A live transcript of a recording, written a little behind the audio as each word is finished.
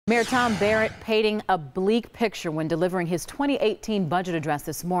Mayor Tom Barrett painting a bleak picture when delivering his 2018 budget address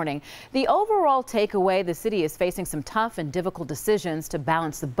this morning. The overall takeaway: the city is facing some tough and difficult decisions to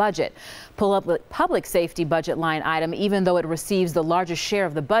balance the budget. Public safety budget line item, even though it receives the largest share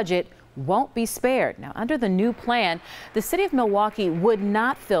of the budget, won't be spared. Now, under the new plan, the city of Milwaukee would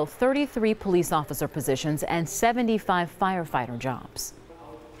not fill 33 police officer positions and 75 firefighter jobs.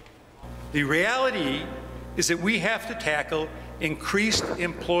 The reality is that we have to tackle increased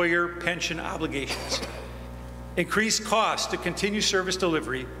employer pension obligations, increased costs to continue service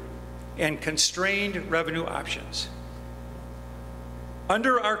delivery, and constrained revenue options.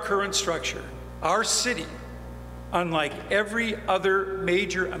 Under our current structure, our city, unlike every other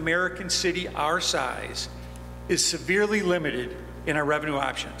major American city our size, is severely limited in our revenue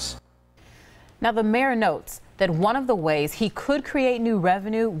options. Now, the mayor notes that one of the ways he could create new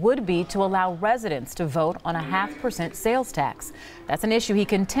revenue would be to allow residents to vote on a 0.5% sales tax. That's an issue he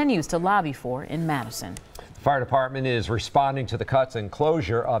continues to lobby for in Madison. The fire department is responding to the cuts and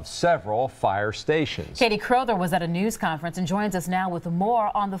closure of several fire stations. Katie Crowther was at a news conference and joins us now with more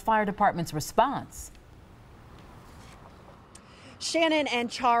on the fire department's response. Shannon and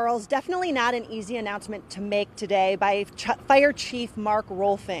Charles, definitely not an easy announcement to make today by Fire Chief Mark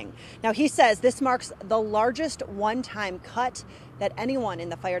Rolfing. Now, he says this marks the largest one-time cut that anyone in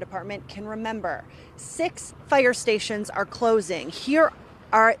the fire department can remember. 6 fire stations are closing. Here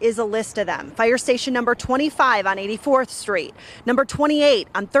is a list of them. Fire station number 25 on 84th Street, number 28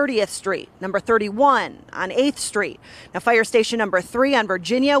 on 30th Street, number 31 on 8th Street. Now, fire station number 3 on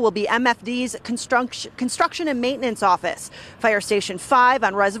Virginia will be MFD's construction and maintenance office. Fire station 5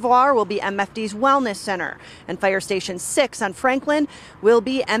 on Reservoir will be MFD's wellness center. And fire station 6 on Franklin will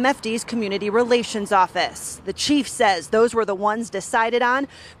be MFD's community relations office. The chief says those were the ones decided on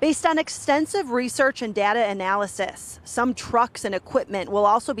based on extensive research and data analysis. Some trucks and equipment will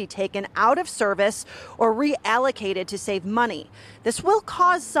also be taken out of service or reallocated to save money. This will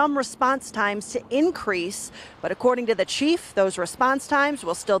cause some response times to increase, but according to the chief, those response times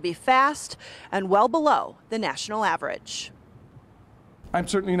will still be fast and well below the national average. I'm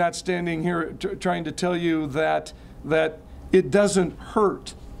certainly not standing here trying to tell you that it doesn't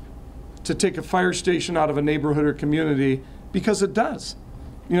hurt to take a fire station out of a neighborhood or community, because it does.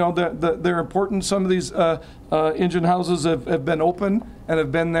 You know, they're important. Some of these engine houses have been open and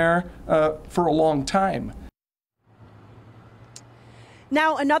have been there for a long time.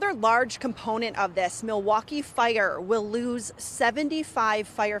 Now, another large component of this, Milwaukee Fire will lose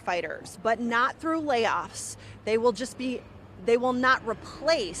 75 firefighters, but not through layoffs. They will not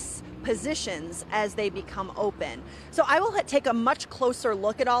replace positions as they become open. So I will take a much closer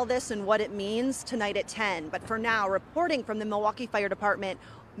look at all this and what it means tonight at 10. But for now, reporting from the Milwaukee Fire Department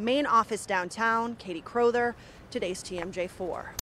main office downtown, Katie Crowther, today's TMJ4.